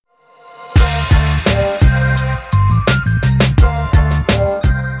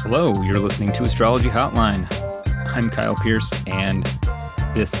Hello, you're listening to Astrology Hotline. I'm Kyle Pierce, and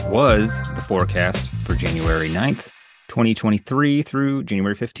this was the forecast for January 9th, 2023 through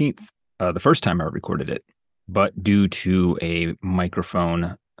January 15th, the first time I recorded it. But due to a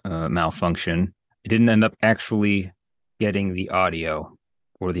microphone malfunction, I didn't end up actually getting the audio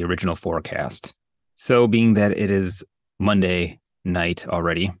for the original forecast. So being that it is Monday night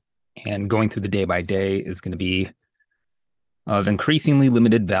already, and going through the day by day is going to be of increasingly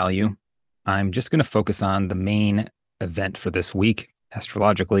limited value, I'm just going to focus on the main event for this week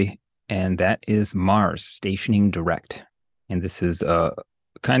astrologically, and that is Mars stationing direct. And this is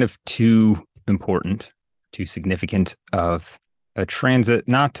kind of too important, too significant of a transit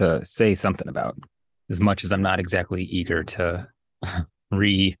not to say something about, as much as I'm not exactly eager to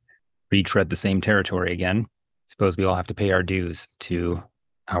retread the same territory again. Suppose we all have to pay our dues to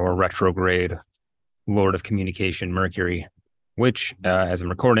our retrograde Lord of Communication, Mercury, which, as I'm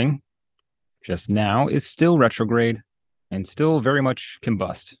recording just now, is still retrograde and still very much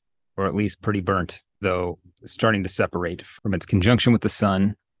combust, or at least pretty burnt, though starting to separate from its conjunction with the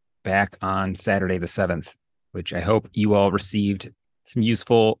sun back on Saturday the 7th, which I hope you all received some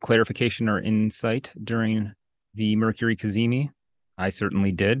useful clarification or insight during the Mercury Cazimi. I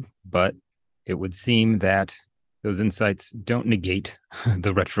certainly did, but it would seem that those insights don't negate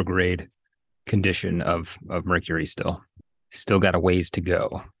the retrograde condition of Mercury still. Still got a ways to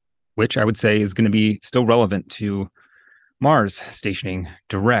go, which I would say is going to be still relevant to Mars stationing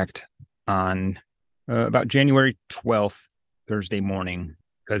direct on about January 12th, Thursday morning,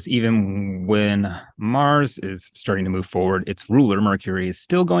 because even when Mars is starting to move forward, its ruler, Mercury, is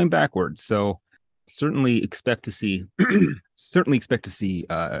still going backwards. So certainly expect to see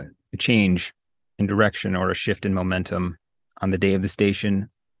a change in direction or a shift in momentum on the day of the station,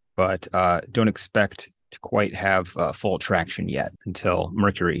 but don't expect to quite have full traction yet until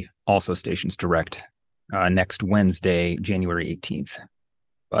Mercury also stations direct next Wednesday, January 18th.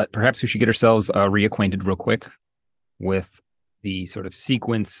 But perhaps we should get ourselves reacquainted real quick with the sort of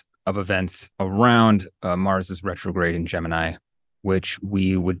sequence of events around Mars's retrograde in Gemini, which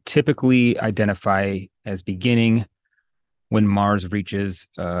we would typically identify as beginning when Mars reaches,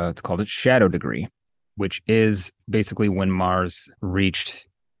 it's called its shadow degree, which is basically when Mars reached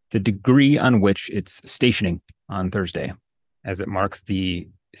the degree on which it's stationing on Thursday, as it marks the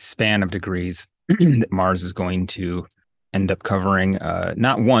span of degrees that Mars is going to end up covering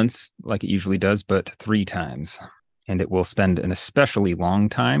not once, like it usually does, but 3 times. And it will spend an especially long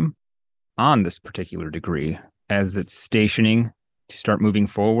time on this particular degree. As it's stationing to start moving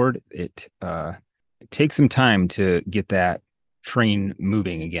forward, it takes some time to get that train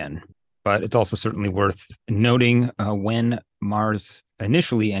moving again. But it's also certainly worth noting when Mars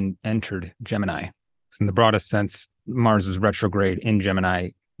initially entered Gemini. So in the broadest sense, Mars's retrograde in Gemini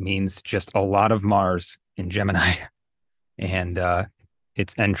means just a lot of Mars in Gemini. And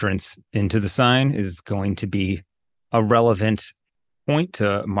its entrance into the sign is going to be a relevant point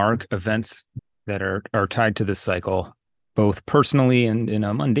to mark events that are tied to this cycle, both personally and in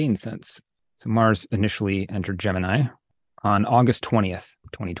a mundane sense. So Mars initially entered Gemini on August 20th,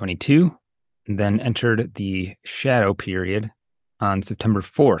 2022, and then entered the shadow period on September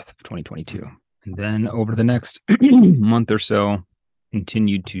 4th, 2022. And then over the next month or so,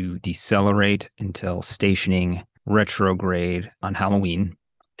 continued to decelerate until stationing retrograde on Halloween,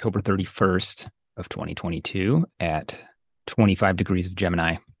 October 31st of 2022 at 25 degrees of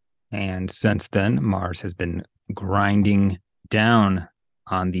Gemini. And since then, Mars has been grinding down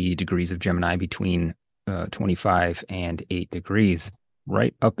on the degrees of Gemini between 25 and 8 degrees,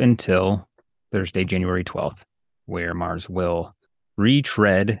 right up until Thursday, January 12th, where Mars will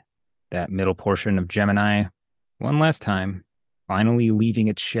retread that middle portion of Gemini one last time, finally leaving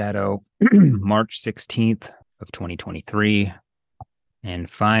its shadow March 16th of 2023, and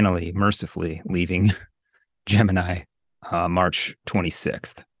finally, mercifully, leaving Gemini March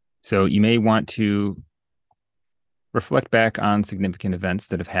 26th. So you may want to reflect back on significant events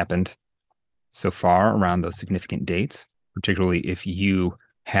that have happened so far around those significant dates, particularly if you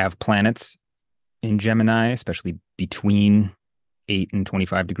have planets in Gemini, especially between 8 and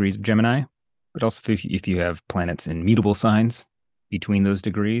 25 degrees of Gemini, but also if you have planets in mutable signs between those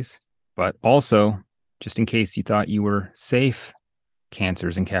degrees. But also, just in case you thought you were safe,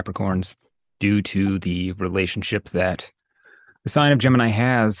 Cancers and Capricorns, due to the relationship that the sign of Gemini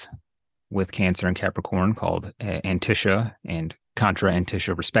has with Cancer and Capricorn called Antitia and Contra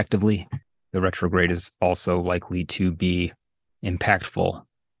Antitia, respectively, the retrograde is also likely to be impactful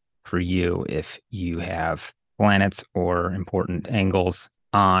for you if you have planets or important angles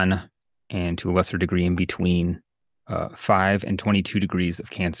on and to a lesser degree in between 5 and 22 degrees of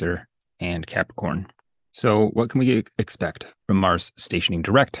Cancer and Capricorn. So what can we expect from Mars stationing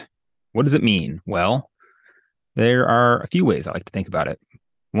direct? What does it mean? Well, there are a few ways I like to think about it.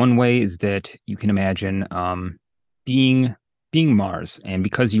 One way is that you can imagine being Mars, and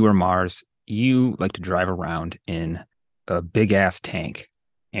because you are Mars, you like to drive around in a big ass tank.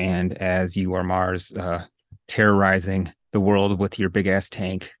 And as you are Mars, terrorizing the world with your big ass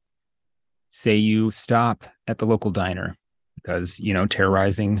tank, say you stop at the local diner because,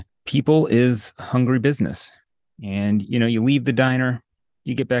 terrorizing people is hungry business. And, you leave the diner,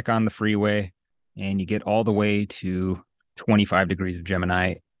 you get back on the freeway, and you get all the way to 25 degrees of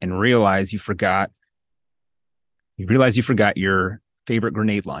Gemini and realize you forgot your favorite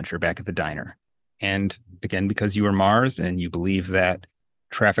grenade launcher back at the diner. And again, because you are Mars and you believe that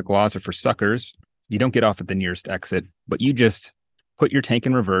traffic laws are for suckers, you don't get off at the nearest exit, but you just put your tank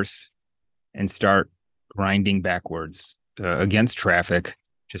in reverse and start grinding backwards against traffic,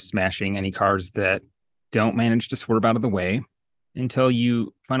 just smashing any cars that don't manage to swerve out of the way until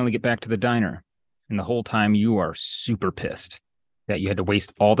you finally get back to the diner. And the whole time you are super pissed that you had to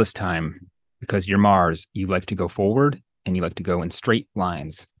waste all this time because you're Mars. You like to go forward and you like to go in straight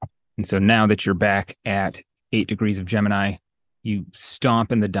lines. And so now that you're back at 8 degrees of Gemini, you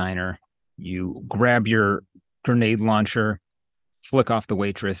stomp in the diner, you grab your grenade launcher, flick off the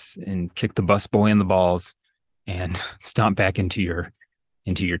waitress and kick the busboy in the balls and stomp back into your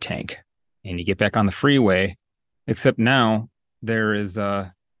tank. And you get back on the freeway, except now there is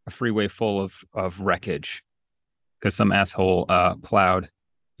a freeway full of wreckage because some asshole plowed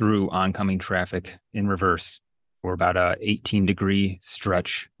through oncoming traffic in reverse for about a 18-degree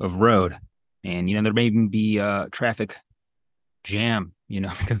stretch of road. And, there may even be a traffic jam,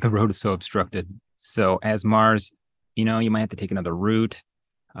 because the road is so obstructed. So as Mars, you might have to take another route,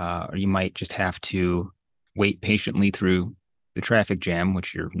 or you might just have to wait patiently through the traffic jam,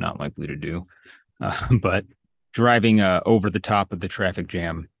 which you're not likely to do. But driving over the top of the traffic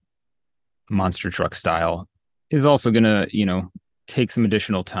jam, monster truck style, is also going to, take some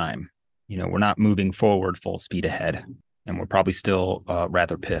additional time. We're not moving forward full speed ahead, and we're probably still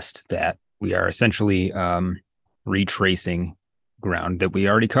rather pissed that we are essentially retracing ground that we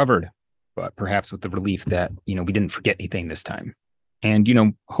already covered, but perhaps with the relief that, we didn't forget anything this time. And,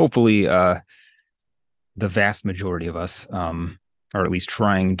 hopefully the vast majority of us are at least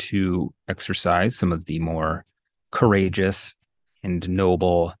trying to exercise some of the more courageous and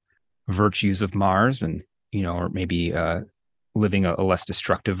noble virtues of Mars and, or maybe living a less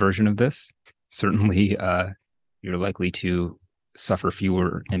destructive version of this. Certainly, you're likely to suffer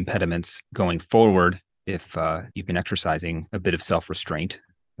fewer impediments going forward if you've been exercising a bit of self-restraint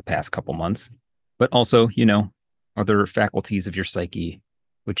the past couple months. But also, other faculties of your psyche,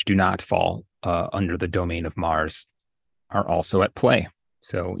 which do not fall under the domain of Mars, are also at play.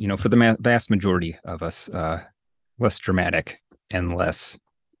 So, for the vast majority of us, less dramatic and less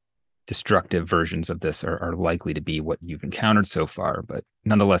destructive versions of this are likely to be what you've encountered so far. But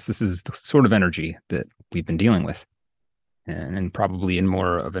nonetheless, this is the sort of energy that we've been dealing with. And probably in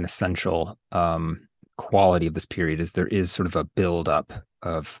more of an essential quality of this period is there is sort of a buildup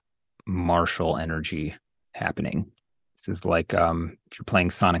of martial energy happening. This is like if you're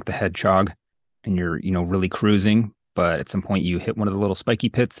playing Sonic the Hedgehog and you're, really cruising, but at some point you hit one of the little spiky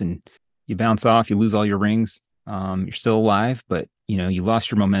pits and you bounce off, you lose all your rings. You're still alive, but, you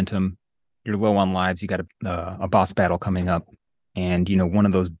lost your momentum. You're low on lives. You got a boss battle coming up and, one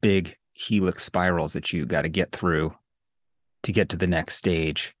of those big helix spirals that you got to get through to get to the next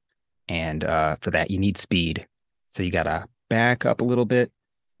stage. And for that, you need speed. So you got to back up a little bit,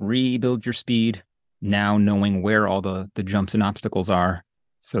 rebuild your speed, now knowing where all the jumps and obstacles are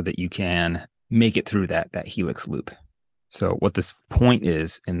so that you can make it through that helix loop. So what this point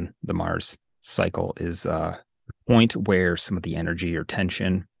is in the Mars cycle is a point where some of the energy or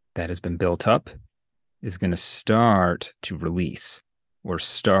tension that has been built up is going to start to release or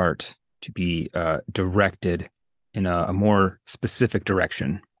start to be directed in a more specific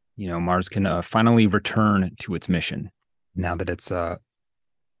direction. Mars can finally return to its mission now that it's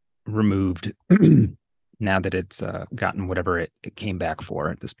removed, now that it's gotten whatever it came back for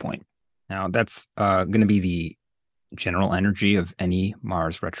at this point. Now, that's going to be the general energy of any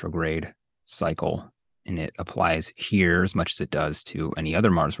Mars retrograde cycle, and it applies here as much as it does to any other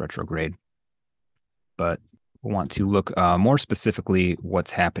Mars retrograde. But we want to look more specifically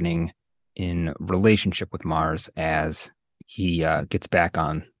what's happening in relationship with Mars as he gets back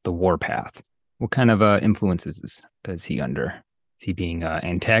on the warpath. What kind of influences is he under? Is he being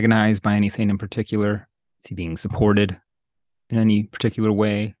antagonized by anything in particular? Is he being supported in any particular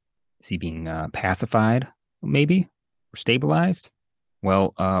way? Is he being pacified? Maybe. or stabilized?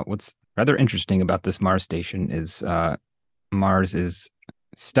 Well, what's rather interesting about this Mars station is Mars is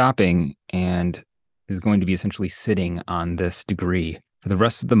stopping and is going to be essentially sitting on this degree for the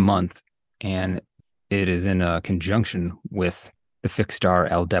rest of the month, and it is in a conjunction with the fixed star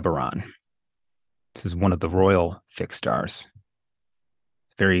Aldebaran. This is one of the royal fixed stars.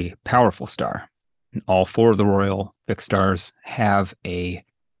 It's a very powerful star. And all four of the royal fixed stars have a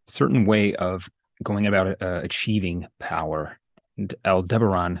certain way of going about achieving power. And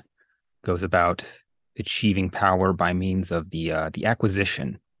Aldebaran goes about achieving power by means of the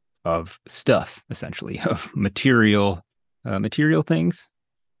acquisition of stuff, essentially, of material things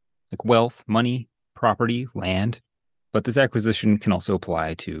like wealth, money, property, land. But this acquisition can also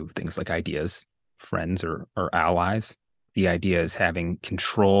apply to things like ideas, friends, or allies. The idea is having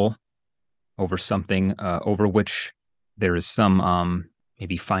control over something over which there is some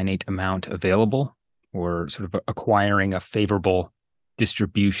maybe finite amount available, or sort of acquiring a favorable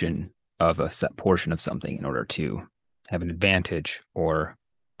distribution of a set portion of something in order to have an advantage or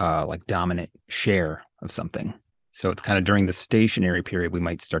like dominant share of something. So it's kind of during the stationary period, we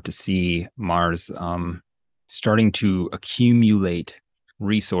might start to see Mars starting to accumulate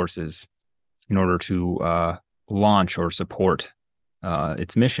resources in order to launch or support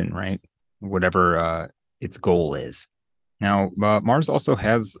its mission, right? Whatever its goal is. Now, Mars also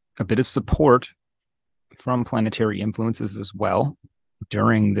has a bit of support from planetary influences as well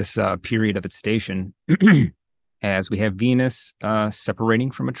during this period of its station, as we have Venus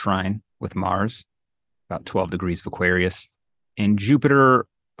separating from a trine with Mars, about 12 degrees of Aquarius, and Jupiter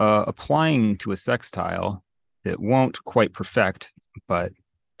applying to a sextile that won't quite perfect, but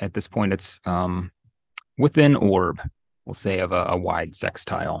at this point it's within orb, we'll say, of a wide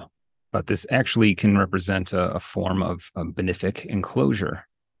sextile. But this actually can represent a form of a benefic enclosure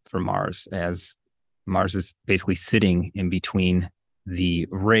for Mars, as Mars is basically sitting in between the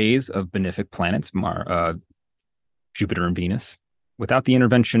rays of benefic planets, Jupiter and Venus, without the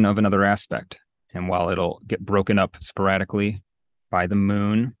intervention of another aspect. And while it'll get broken up sporadically by the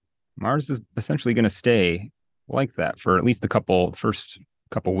moon, Mars is essentially going to stay like that for at least the first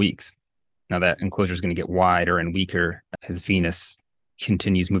couple weeks. Now that enclosure is going to get wider and weaker as Venus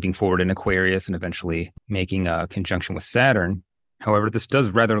continues moving forward in Aquarius and eventually making a conjunction with Saturn. However, this does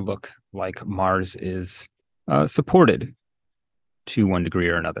rather look like Mars is supported to one degree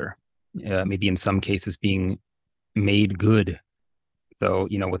or another, maybe in some cases being made good. Though,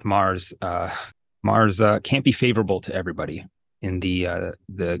 with Mars, Mars can't be favorable to everybody. In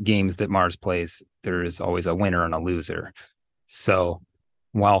the games that Mars plays, there is always a winner and a loser. So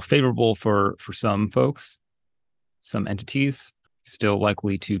while favorable for some folks, some entities, still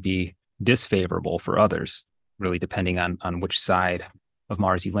likely to be disfavorable for others, really depending on which side of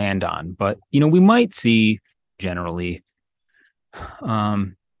Mars you land on. But, we might see generally, at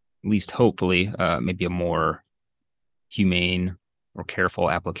least hopefully, maybe a more humane or careful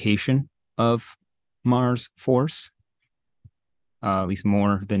application of Mars force, at least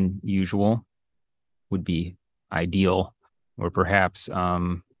more than usual, would be ideal. Or perhaps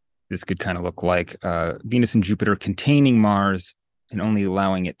this could kind of look like Venus and Jupiter containing Mars and only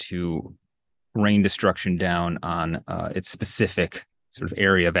allowing it to rain destruction down on its specific sort of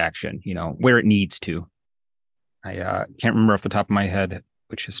area of action, where it needs to. I can't remember off the top of my head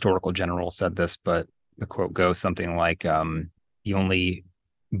which historical general said this, but the quote goes something like, the only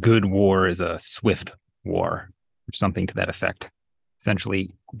good war is a swift war, or something to that effect.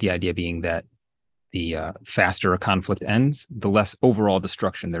 Essentially, the idea being that the faster a conflict ends, the less overall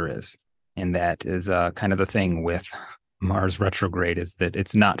destruction there is. And that is kind of the thing with Mars retrograde, is that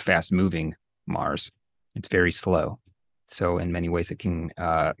it's not fast moving Mars. It's very slow. So in many ways, it can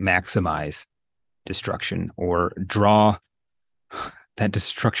maximize destruction or draw that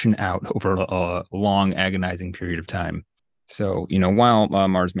destruction out over a long, agonizing period of time. So, while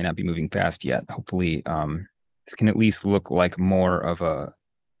Mars may not be moving fast yet, hopefully this can at least look like more of a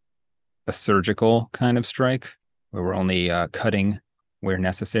surgical kind of strike, where we're only cutting where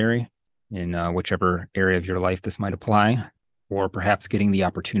necessary in whichever area of your life this might apply, or perhaps getting the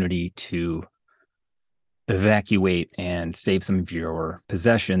opportunity to evacuate and save some of your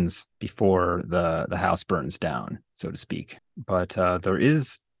possessions before the house burns down, so to speak. But there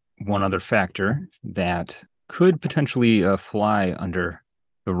is one other factor that could potentially fly under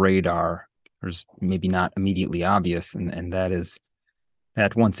the radar, or is maybe not immediately obvious, and that is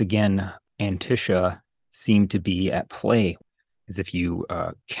that once again, Antiscia seemed to be at play, as if you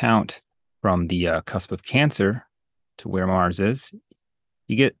count from the cusp of Cancer to where Mars is,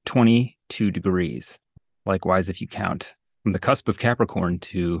 you get 22 degrees. Likewise, if you count from the cusp of Capricorn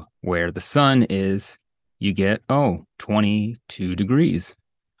to where the sun is, you get, 22 degrees.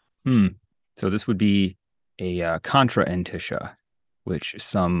 So this would be a contra entisha, which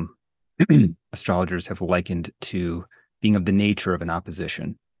some astrologers have likened to being of the nature of an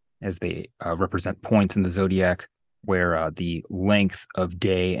opposition, as they represent points in the zodiac where the length of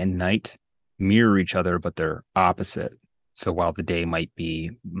day and night mirror each other, but they're opposite. So while the day might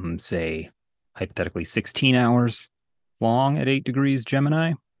be, say, hypothetically 16 hours long at 8 degrees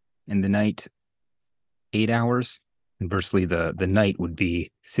Gemini, and the night 8 hours, inversely, the night would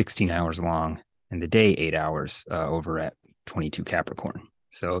be 16 hours long and the day 8 hours over at 22 Capricorn.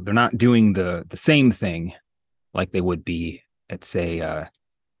 So they're not doing the same thing like they would be at, say,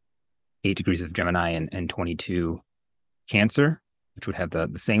 8 degrees of Gemini and 22 Cancer, which would have the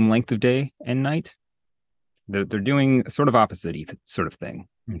same length of day and night. They're doing a sort of opposite sort of thing.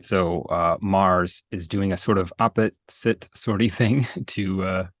 And so Mars is doing a sort of opposite sort of thing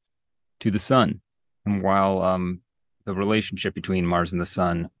to the sun. And while the relationship between Mars and the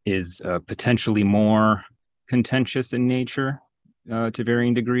sun is potentially more contentious in nature to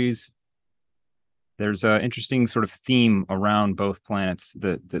varying degrees, there's an interesting sort of theme around both planets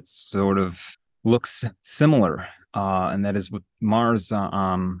that sort of looks similar, and that is with Mars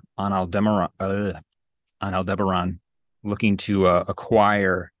on Aldebaran, looking to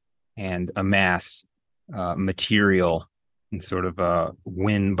acquire and amass material and sort of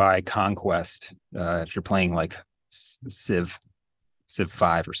win by conquest. If you're playing like Civ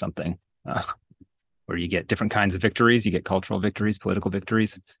 5 or something, where you get different kinds of victories, you get cultural victories, political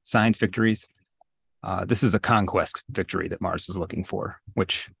victories, science victories. This is a conquest victory that Mars is looking for,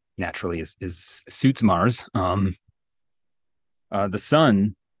 which naturally is suits Mars. The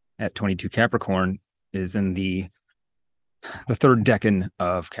sun at 22 Capricorn is in the third decan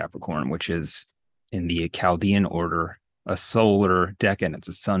of Capricorn, which is in the Chaldean order, a solar decan. It's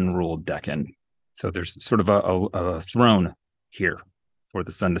a sun-ruled decan. So there's sort of a throne here for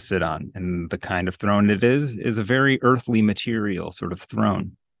the sun to sit on. And the kind of throne it is a very earthly material sort of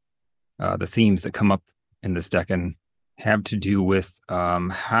throne. The themes that come up in this decan have to do with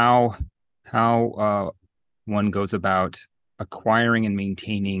how one goes about acquiring and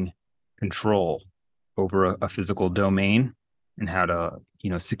maintaining control over a physical domain, and how to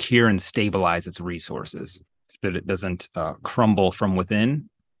secure and stabilize its resources so that it doesn't crumble from within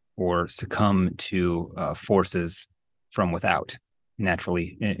or succumb to forces from without.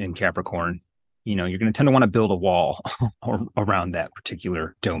 Naturally, in Capricorn, you're going to tend to want to build a wall around that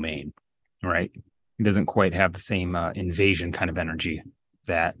particular domain, right? It doesn't quite have the same invasion kind of energy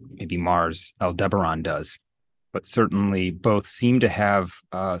that maybe Mars Aldebaran does, but certainly both seem to have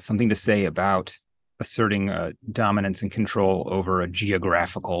something to say about asserting dominance and control over a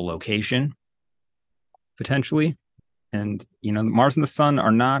geographical location, potentially. And, Mars and the sun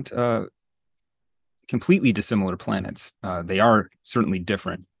are not completely dissimilar planets. They are certainly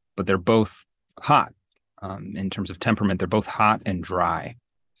different, but they're both hot in terms of temperament. They're both hot and dry.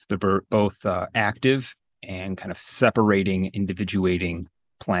 So they're both active and kind of separating, individuating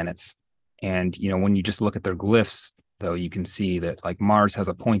planets. And, when you just look at their glyphs, though, you can see that like Mars has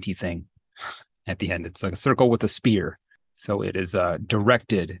a pointy thing at the end. It's like a circle with a spear. So it is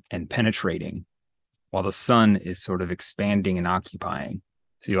directed and penetrating, while the sun is sort of expanding and occupying.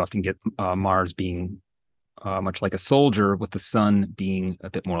 So you often get Mars being much like a soldier, with the sun being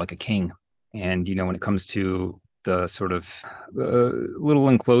a bit more like a king. And, when it comes to the sort of little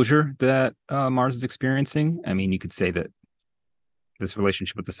enclosure that Mars is experiencing, I mean, you could say that this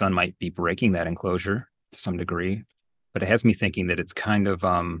relationship with the sun might be breaking that enclosure to some degree, but it has me thinking that it's kind of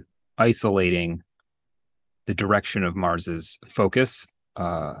isolating the direction of Mars's focus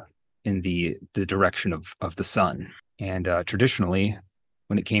in the direction of the sun. And traditionally,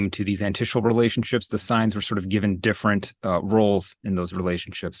 when it came to these anticial relationships, the signs were sort of given different roles in those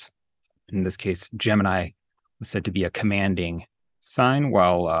relationships. In this case, Gemini was said to be a commanding sign,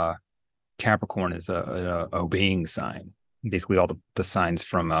 while Capricorn is a obeying sign. Basically, all the signs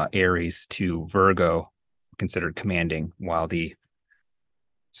from Aries to Virgo are considered commanding, while the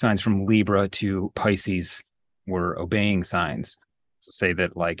signs from Libra to Pisces were obeying signs. So say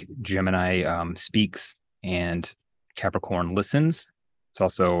that like Gemini speaks and Capricorn listens. It's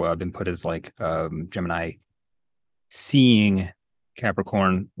also been put as like Gemini seeing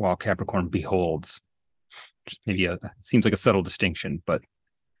Capricorn while Capricorn beholds. Just maybe seems like a subtle distinction, but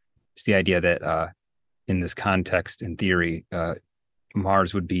it's the idea that in this context, in theory,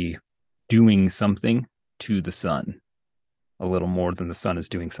 Mars would be doing something to the sun a little more than the sun is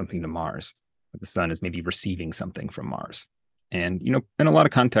doing something to Mars. But the sun is maybe receiving something from Mars. And, in a lot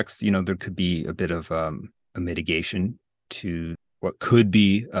of contexts, there could be a bit of a mitigation to what could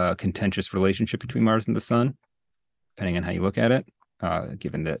be a contentious relationship between Mars and the sun, depending on how you look at it,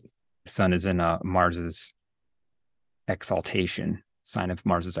 given that the sun is in Mars's exaltation, sign of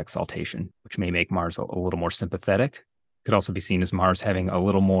Mars's exaltation, which may make Mars a little more sympathetic. Could also be seen as Mars having a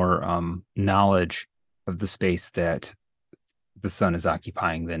little more knowledge of the space that the sun is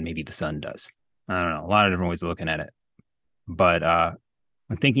occupying than maybe the sun does. I don't know, a lot of different ways of looking at it. But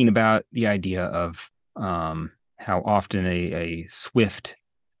I'm thinking about the idea of how often a swift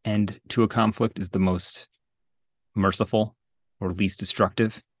end to a conflict is the most merciful or least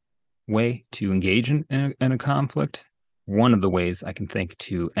destructive way to engage in a conflict. One of the ways I can think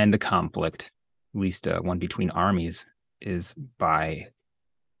to end a conflict, at least one between armies, is by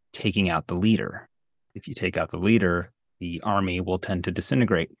taking out the leader. If you take out the leader, the army will tend to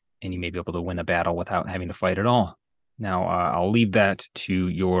disintegrate, and you may be able to win a battle without having to fight at all. Now, I'll leave that to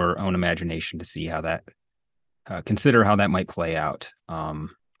your own imagination to see how that, consider how that might play out on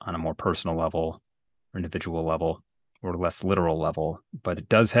a more personal level or individual level or less literal level. But it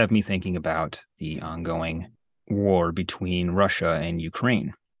does have me thinking about the ongoing war between Russia and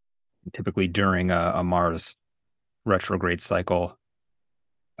Ukraine. Typically during a Mars retrograde cycle,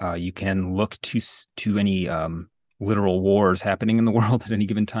 you can look to any literal wars happening in the world at any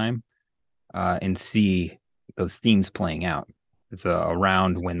given time and see those themes playing out. It's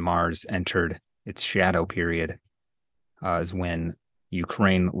around when Mars entered its shadow period is when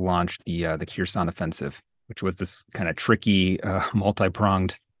Ukraine launched the Kherson offensive, which was this kind of tricky,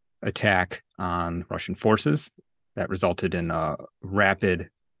 multi-pronged attack on Russian forces that resulted in a rapid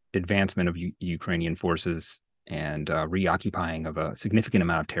advancement of Ukrainian forces and reoccupying of a significant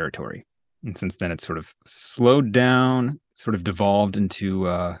amount of territory. And since then, it's sort of slowed down, sort of devolved into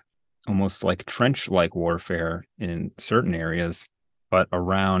almost like trench-like warfare in certain areas. But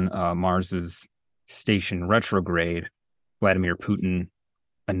around Mars's station retrograde, Vladimir Putin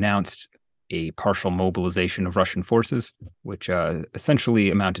announced a partial mobilization of Russian forces, which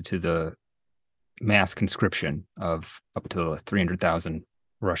essentially amounted to the mass conscription of up to 300,000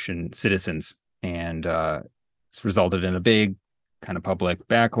 Russian citizens. And it's resulted in a big kind of public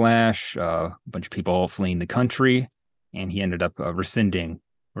backlash, a bunch of people fleeing the country, and he ended up rescinding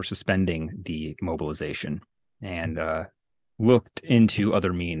or suspending the mobilization and looked into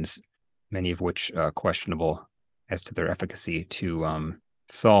other means, many of which questionable as to their efficacy, to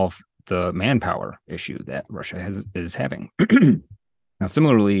solve the manpower issue that Russia is having. Now,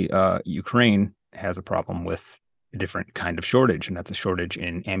 similarly, Ukraine has a problem with a different kind of shortage, and that's a shortage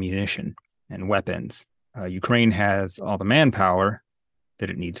in ammunition and weapons. Ukraine has all the manpower that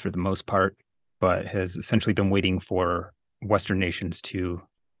it needs for the most part, but has essentially been waiting for Western nations to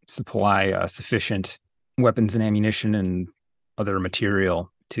supply sufficient weapons and ammunition and other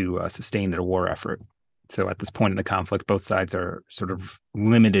material to sustain their war effort. So at this point in the conflict, both sides are sort of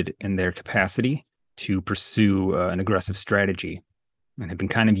limited in their capacity to pursue an aggressive strategy and have been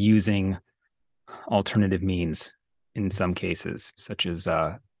kind of using alternative means in some cases, such as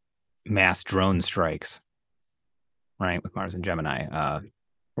mass drone strikes, right, with Mars and Gemini,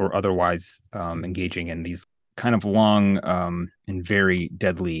 or otherwise engaging in these kind of long and very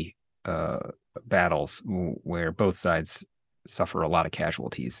deadly battles where both sides suffer a lot of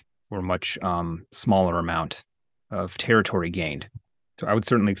casualties for a much smaller amount of territory gained. So I would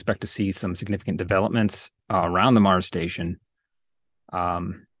certainly expect to see some significant developments around the Mars station.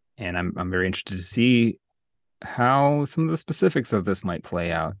 And I'm very interested to see how some of the specifics of this might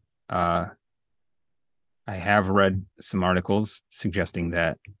play out. I have read some articles suggesting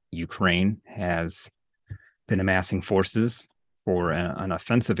that Ukraine has been amassing forces for an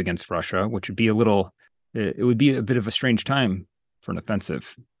offensive against Russia, which would be it would be a bit of a strange time for an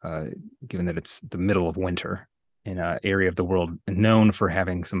offensive, given that it's the middle of winter in an area of the world known for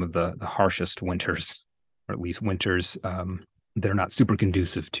having some of the harshest winters, or at least winters that are not super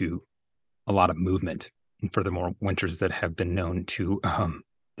conducive to a lot of movement. And furthermore, winters that have been known to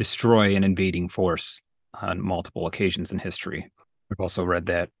destroy an invading force on multiple occasions in history. We've also read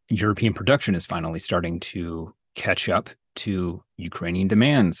that European production is finally starting to catch up to Ukrainian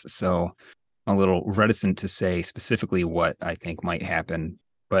demands. So I'm a little reticent to say specifically what I think might happen,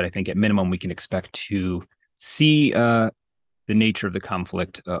 but I think at minimum we can expect to see the nature of the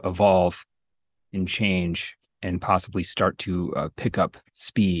conflict evolve and change and possibly start to pick up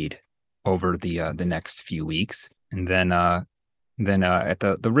speed over the next few weeks. And then at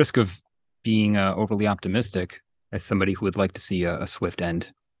the risk of being overly optimistic, as somebody who would like to see a swift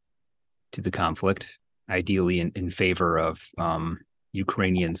end to the conflict, ideally in favor of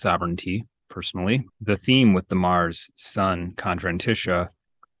Ukrainian sovereignty, personally, the theme with the Mars Sun Conjunctia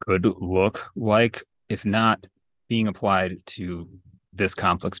could look like, if not being applied to this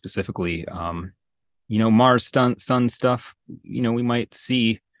conflict specifically, Mars sun stuff, we might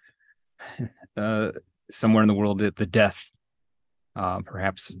see somewhere in the world the death,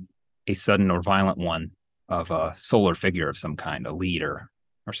 perhaps a sudden or violent one, of a solar figure of some kind, a leader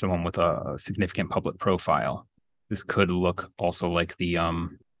or someone with a significant public profile. This could look also like the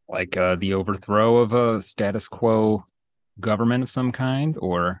overthrow of a status quo government of some kind,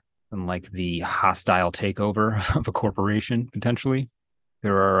 or like the hostile takeover of a corporation, potentially.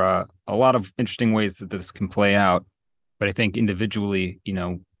 There are a lot of interesting ways that this can play out, but I think individually,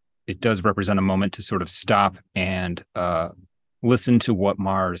 it does represent a moment to sort of stop and listen to what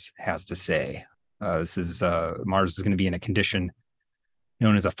Mars has to say. Mars is going to be in a condition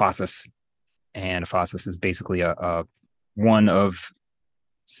known as a phasis, and a phasis is basically a one of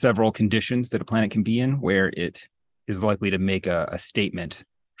several conditions that a planet can be in where it is likely to make a statement,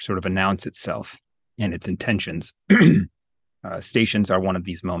 sort of announce itself and its intentions. Stations are one of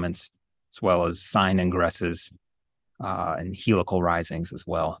these moments, as well as sign ingresses and helical risings as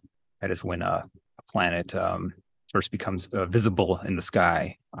well. That is when a planet first becomes visible in the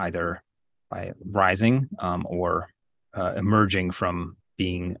sky, either by rising or emerging from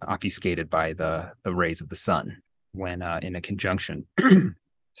being obfuscated by the rays of the sun when in a conjunction.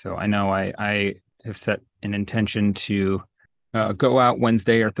 So I know I have set an intention to go out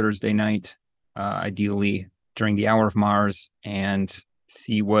Wednesday or Thursday night, ideally during the hour of Mars, and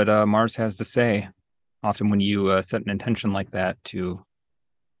see what Mars has to say. Often when you set an intention like that to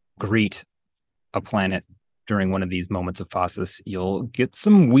greet a planet during one of these moments of phasis, you'll get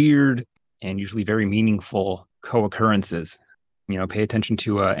some weird and usually very meaningful co-occurrences. Pay attention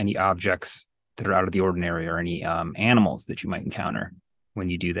to any objects that are out of the ordinary, or any animals that you might encounter when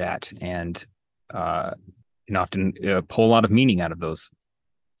you do that, and can often pull a lot of meaning out of those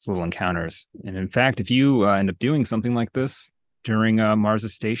little encounters. And in fact, if you end up doing something like this during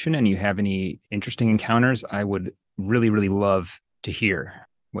Mars' station and you have any interesting encounters, I would really, really love to hear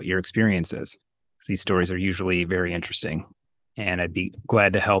what your experience is. These stories are usually very interesting, and I'd be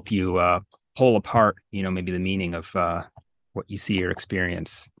glad to help you pull apart, maybe the meaning of what you see or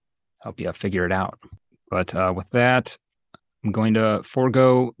experience, help you figure it out. But with that, I'm going to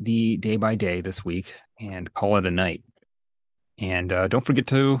forego the day by day this week and call it a night. And don't forget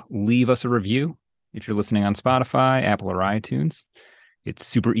to leave us a review if you're listening on Spotify, Apple, or iTunes. It's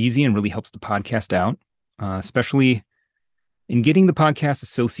super easy and really helps the podcast out, especially in getting the podcast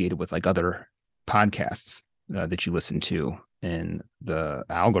associated with like other podcasts that you listen to in the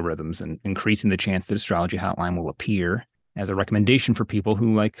algorithms, and increasing the chance that Astrology Hotline will appear as a recommendation for people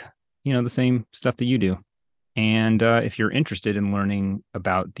who like, the same stuff that you do. And if you're interested in learning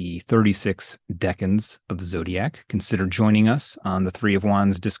about the 36 decans of the zodiac, consider joining us on the Three of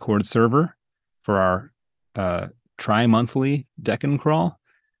Wands Discord server for our tri-monthly decan crawl.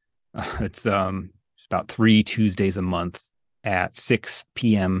 It's about 3 Tuesdays a month at 6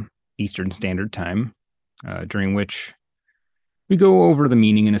 p.m. Eastern Standard Time, during which we go over the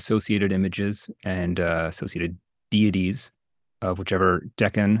meaning and associated images and associated deities of whichever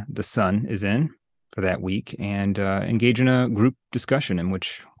decan the sun is in for that week, and engage in a group discussion in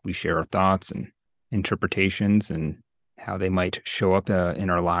which we share our thoughts and interpretations and how they might show up in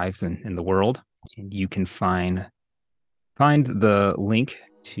our lives and in the world. And you can find the link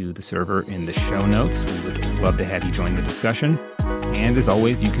to the server in the show notes. We would love to have you join the discussion. And as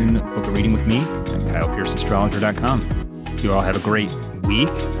always, you can book a reading with me at KylePierceAstrologer.com. You all have a great week.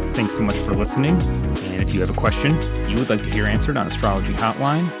 Thanks so much for listening. And if you have a question you would like to hear answered on Astrology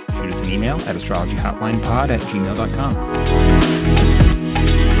Hotline, shoot us an email at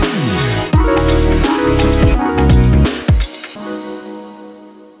astrologyhotlinepod@gmail.com.